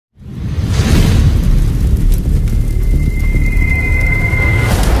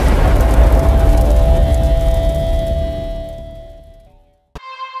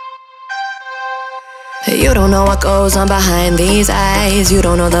You don't know what goes on behind these eyes. You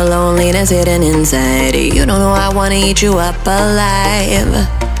don't know the loneliness hidden inside. You don't know I wanna eat you up alive.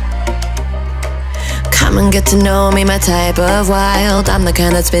 Come and get to know me, my type of wild. I'm the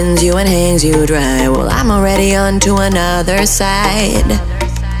kind that spins you and hangs you dry. Well, I'm already on to another side.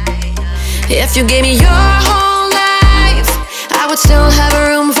 If you gave me your whole life, I would still have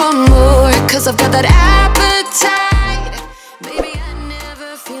room for more, 'cause I've got that appetite. Baby, I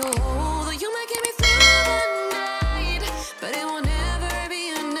never feel whole. You might get me through the night, but it will never be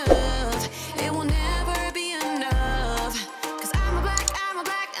enough. It will never be enough. 'Cause I'm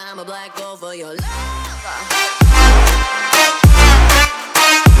a black gold for your love.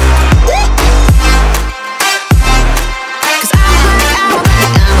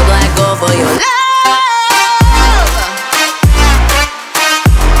 For your love,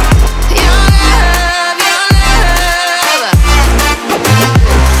 your love,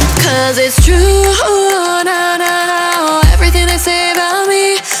 'cause it's true, no, no, no. Everything they say about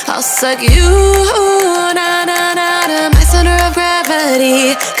me, I'll suck you, no, no, no, to my center of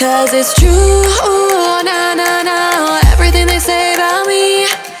gravity. 'Cause it's true, no, no, no. Everything they say about me,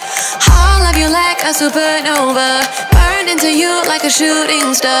 I'll love you like a supernova, burned into you like a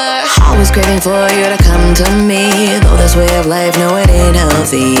shooting star. Always craving for you to come to me. Though this way of life, no, it ain't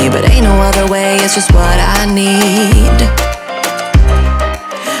healthy, but ain't no other way, it's just what I need.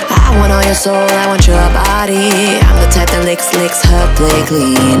 I want all your soul, I want your body. I'm the type that licks her plate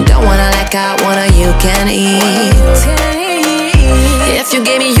clean. Don't wanna let out, wanna you can eat. If you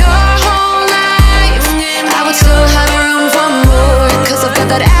gave me your whole life, I would still have room for more, 'cause I've got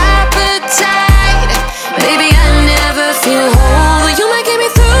that appetite. Baby, I never feel whole. You might get me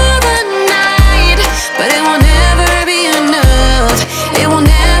through the night, but it will never be enough. It will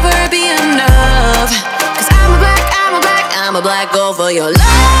never be enough. 'Cause I'm a black gold for your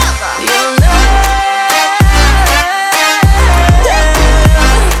love. Your love.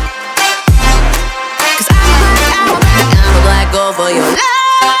 'Cause I'm a black gold for your love.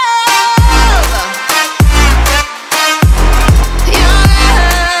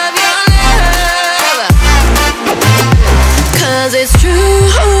 It's true,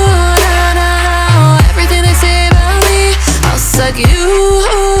 no, no, no. Everything they say about me, I'll suck you,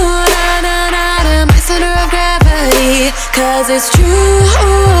 no, no, no, to my center of gravity. 'Cause it's true,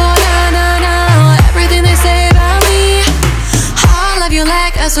 no, no, no. Everything they say about me, I'll love you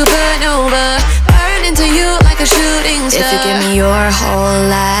like a supernova, burn into you like a shooting star. If you give me your whole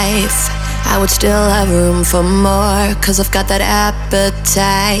life, I would still have room for more, 'cause I've got that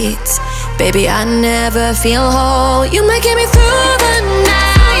appetite. Baby, I never feel whole. You might get me through the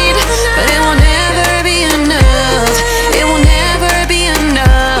night, but it will never be enough. It will never be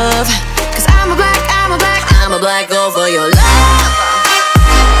enough. 'Cause I'm a black gold for your love.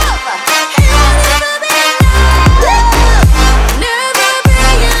 Never be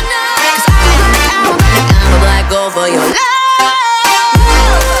enough. 'Cause I'm a black gold for your love.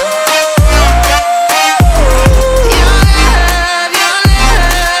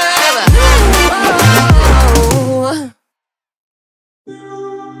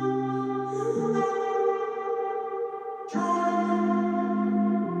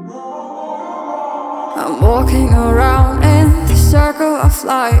 I'm walking around in the circle of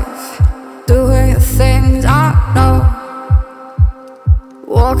life, doing the things I know,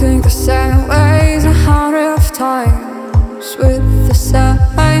 walking the same ways 100 times with the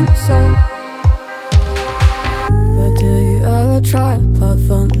same soul. But do you ever try to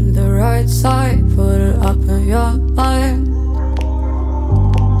path on the right side, put it up in your mind?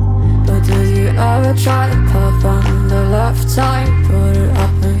 But do you ever try to path on the left side, put it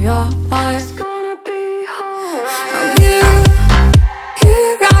up in your mind? You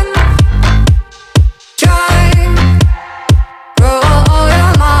run, drive, roll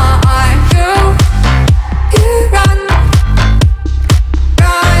your mind. You run,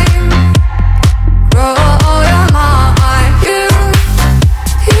 drive, roll your mind. You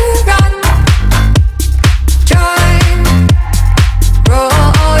run, drive,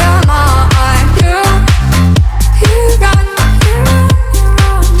 roll your mind. You run,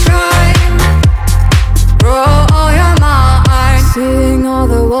 drive, roll your mind. Seeing all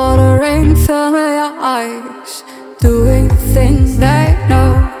the watering fill your eyes, doing the things they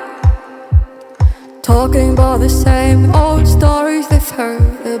know, talking about the same old stories they've heard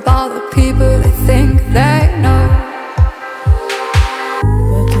about the people they think they know.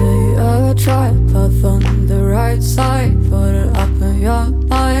 But do you ever try to path on the right side, put it up in your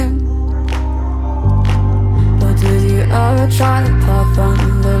mind? But do you ever try to path on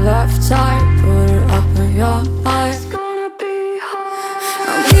the left side, put it up in your mind?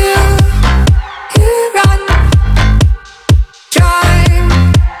 You run,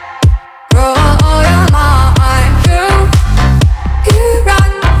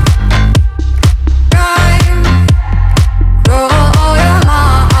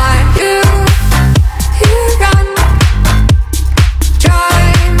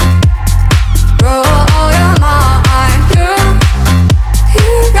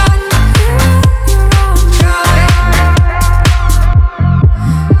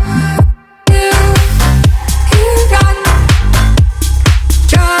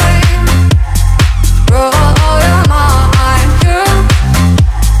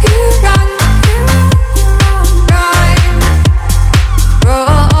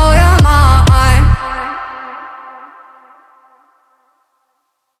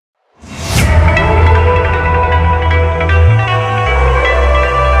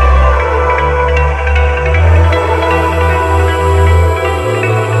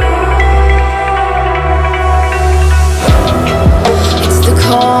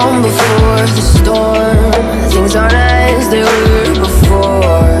 they were